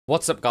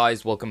What's up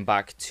guys, welcome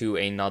back to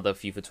another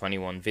FIFA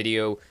 21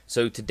 video.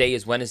 So today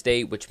is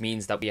Wednesday, which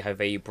means that we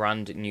have a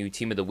brand new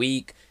team of the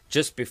week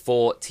just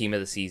before team of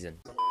the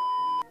season.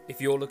 If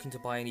you're looking to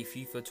buy any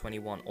FIFA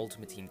 21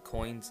 Ultimate Team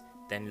coins,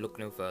 then look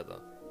no further.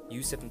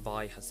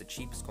 U7Buy has the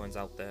cheapest coins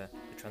out there,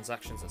 the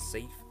transactions are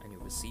safe and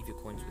you'll receive your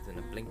coins within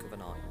a blink of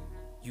an eye.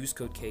 Use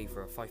code K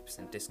for a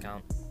 5%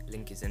 discount,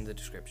 link is in the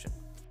description.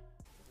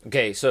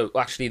 Okay, so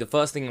actually the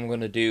first thing I'm going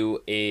to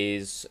do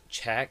is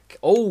check.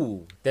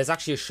 Oh, there's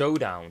actually a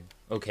showdown.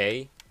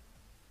 Okay.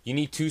 You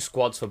need two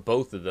squads for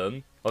both of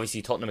them.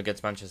 Obviously Tottenham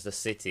against Manchester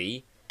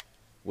City,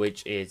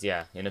 which is,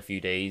 yeah, in a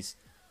few days.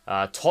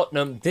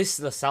 Tottenham, this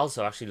the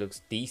CELSO actually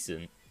looks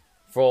decent.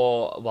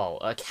 For, well,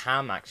 a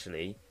cam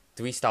actually.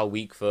 3-star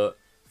weak foot,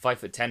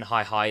 5'10"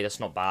 high, that's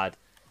not bad.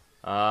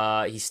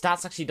 His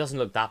stats actually doesn't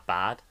look that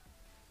bad.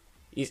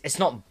 It's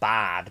not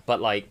bad,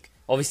 but like,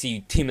 obviously,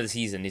 team of the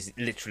season is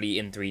literally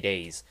in 3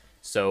 days.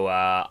 So,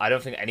 I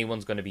don't think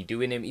anyone's going to be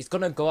doing him. He's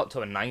going to go up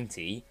to a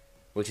 90,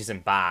 which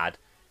isn't bad.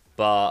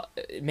 But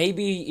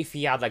maybe if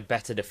he had, like,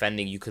 better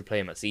defending, you could play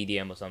him at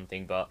CDM or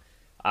something. But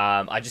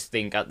I just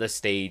think at this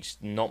stage,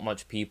 not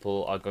much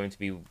people are going to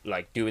be,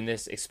 like, doing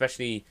this.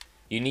 Especially,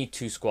 you need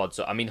two squads.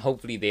 So, I mean,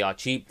 hopefully they are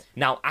cheap.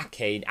 Now,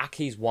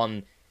 AKE is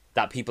one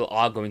that people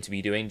are going to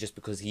be doing just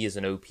because he is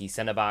an OP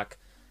centre-back.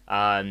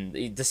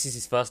 This is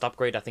his first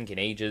upgrade, I think, in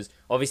ages.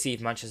 Obviously,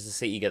 if Manchester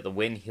City get the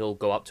win, he'll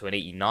go up to an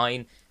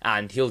 89,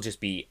 and he'll just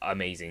be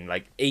amazing.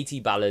 Like, 80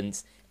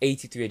 balance,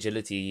 83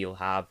 agility he'll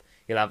have.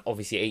 He'll have,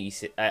 obviously,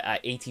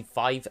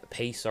 85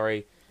 pace,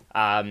 sorry.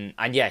 And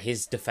yeah,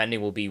 his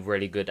defending will be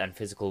really good, and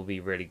physical will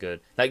be really good.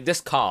 Like, this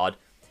card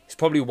is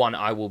probably one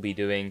I will be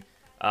doing.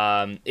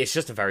 It's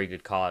just a very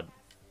good card.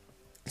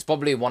 It's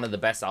probably one of the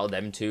best out of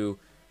them, too.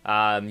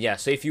 Yeah,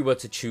 so if you were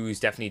to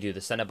choose, definitely do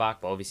the centre-back,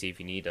 but obviously, if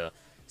you need a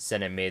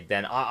centre mid,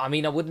 then I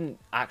mean I wouldn't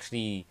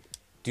actually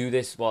do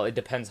this. Well, it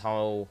depends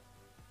how.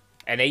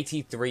 An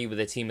 83 with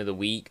a team of the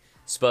week,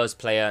 Spurs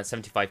player,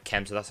 75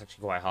 chem, so that's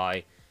actually quite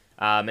high.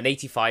 An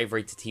 85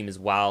 rated team as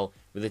well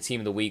with a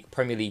team of the week,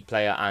 Premier League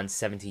player, and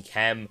 70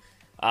 chem.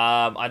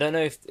 I don't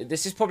know if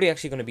this is probably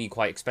actually going to be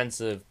quite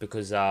expensive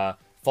because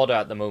fodder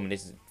at the moment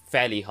is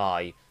fairly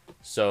high.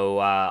 So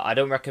I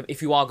don't recommend,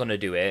 if you are going to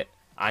do it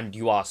and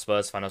you are a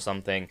Spurs fan or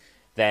something,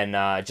 then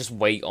just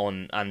wait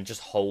on and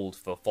just hold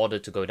for fodder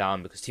to go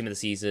down because team of the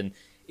season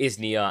is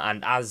near.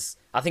 And as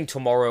I think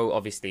tomorrow,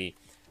 obviously,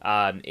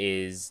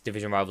 is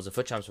Division Rivals and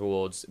Foot Champs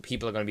Rewards,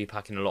 people are going to be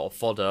packing a lot of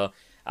fodder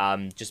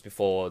just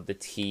before the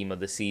team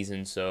of the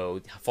season. So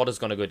fodder's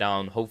going to go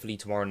down hopefully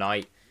tomorrow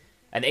night.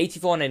 An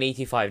 84 and an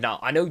 85. Now,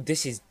 I know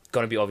this is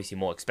going to be obviously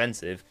more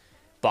expensive,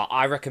 but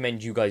I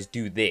recommend you guys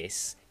do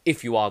this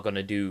if you are going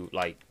to do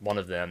like one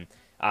of them.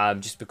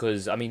 Just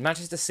because, I mean,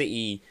 Manchester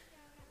City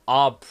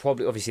are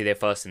probably, obviously they're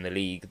first in the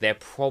league, they're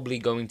probably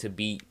going to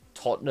beat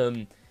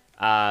Tottenham.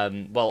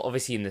 Well,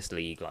 obviously in this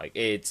league, like,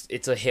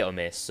 it's a hit or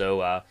miss,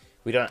 so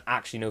we don't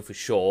actually know for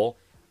sure,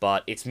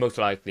 but it's most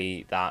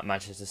likely that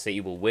Manchester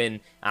City will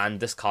win, and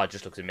this card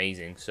just looks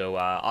amazing. So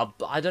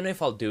I don't know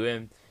if I'll do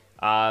him,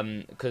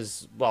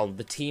 because, well,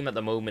 the team at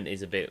the moment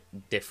is a bit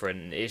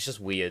different, it's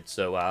just weird,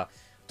 so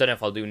don't know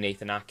if I'll do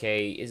Nathan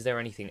Ake. Is there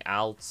anything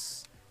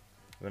else?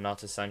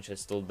 Renato Sanchez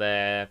is still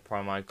there.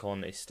 Prime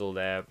Icon is still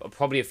there.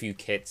 Probably a few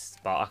kits,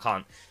 but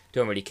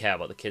don't really care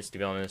about the kits, to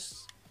be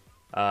honest.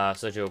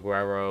 Sergio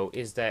Aguero.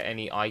 Is there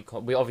any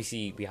icon? We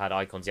had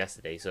icons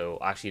yesterday, so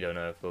I actually don't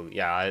know if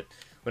we're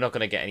not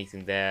going to get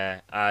anything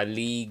there.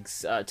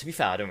 Leagues. To be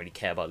fair, I don't really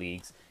care about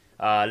leagues.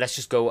 Let's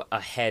just go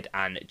ahead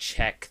and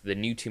check the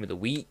new team of the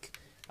week.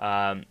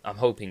 I'm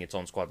hoping it's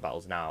on Squad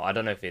Battles now. I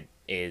don't know if it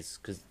is,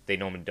 because they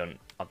normally don't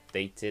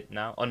update it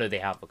now. Oh, no, they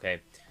have.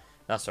 Okay.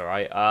 That's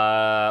alright.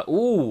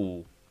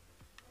 Ooh.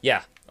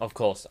 Yeah, of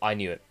course. I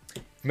knew it.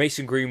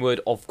 Mason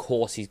Greenwood, of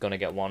course he's going to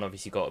get one.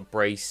 Obviously got a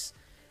brace.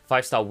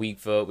 5-star weak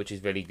foot, which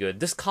is really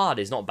good. This card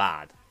is not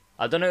bad.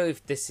 I don't know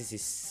if this is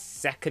his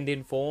second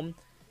in form.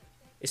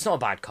 It's not a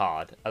bad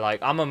card.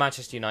 Like, I'm a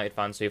Manchester United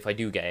fan, so if I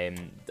do get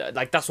him,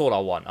 like, that's all I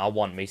want. I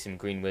want Mason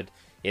Greenwood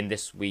in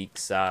this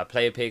week's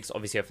player picks.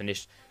 Obviously, I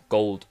finished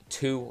Gold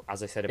 2,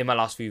 as I said in my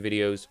last few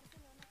videos.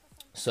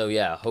 So,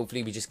 yeah,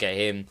 hopefully we just get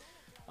him.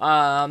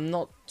 I'm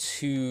not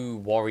too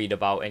worried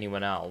about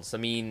anyone else. I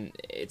mean,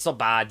 it's not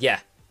bad.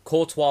 Yeah,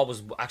 Courtois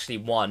was actually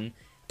one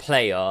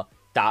player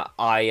that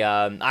I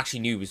actually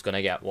knew was going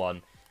to get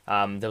one.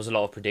 There was a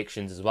lot of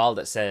predictions as well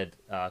that said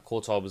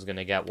Courtois was going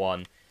to get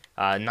one.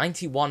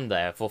 91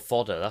 there for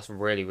fodder. That's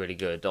really, really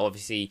good.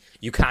 Obviously,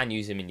 you can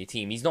use him in your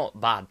team. He's not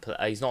bad.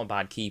 He's not a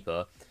bad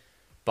keeper.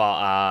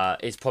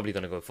 But it's probably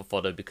going to go for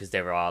fodder because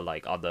there are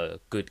like other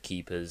good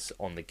keepers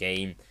on the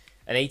game.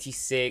 An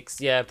 86,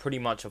 yeah, pretty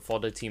much a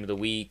fodder team of the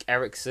week.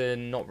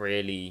 Ericsson, not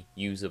really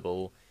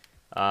usable,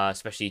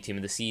 especially team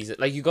of the season.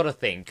 Like, you got to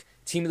think,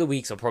 team of the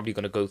weeks are probably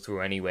going to go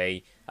through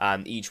anyway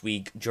each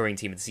week during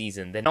team of the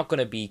season. They're not going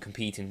to be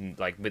competing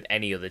like with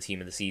any other team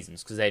of the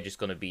seasons because they're just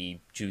going to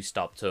be juiced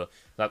up to,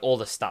 like, all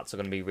the stats are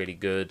going to be really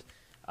good.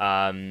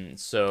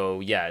 So,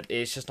 yeah,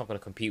 it's just not going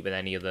to compete with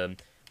any of them.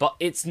 But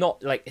it's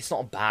not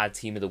a bad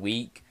team of the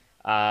week.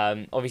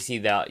 Obviously,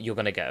 that you're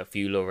gonna get a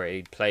few low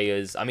rated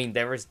players. I mean,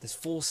 there's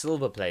 4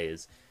 silver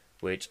players,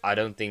 which I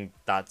don't think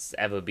that's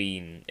ever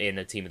been in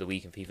a team of the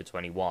week in FIFA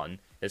 21.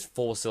 There's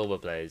 4 silver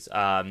players.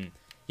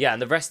 Yeah,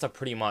 and the rest are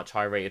pretty much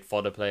high rated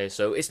fodder players.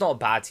 So it's not a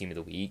bad team of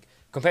the week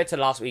compared to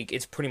last week.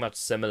 It's pretty much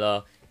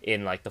similar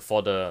in like the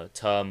fodder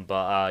term,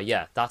 but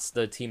yeah, that's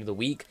the team of the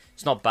week.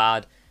 It's not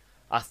bad.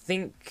 I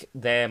think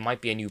there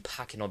might be a new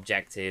pack in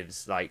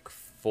objectives like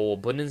for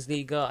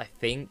Bundesliga, I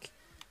think,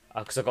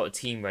 because I got a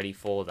team ready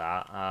for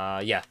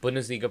that. Yeah,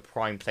 Bundesliga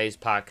Prime Players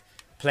Pack,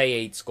 play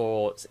 8,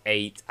 score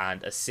 8,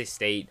 and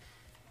assist 8.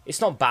 It's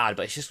not bad,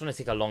 but it's just going to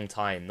take a long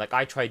time. Like,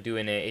 I tried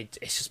doing it,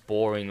 it's just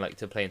boring, like,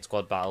 to play in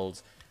squad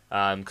battles,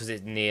 because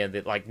it's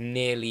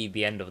nearly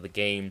the end of the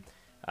game.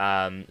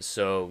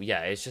 So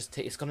yeah,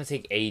 it's going to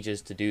take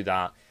ages to do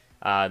that.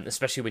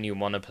 Especially when you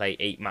want to play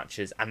 8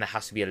 matches and there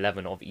has to be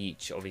 11 of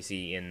each,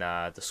 obviously, in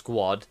the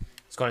squad.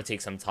 It's going to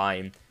take some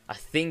time. I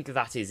think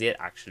that is it,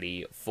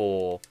 actually,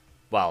 for,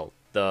 well,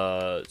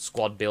 the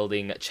squad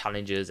building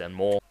challenges and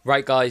more.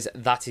 Right, guys,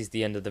 that is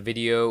the end of the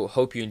video.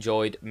 Hope you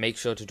enjoyed. Make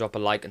sure to drop a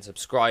like and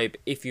subscribe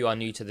if you are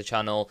new to the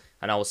channel,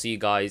 and I will see you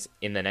guys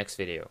in the next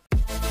video.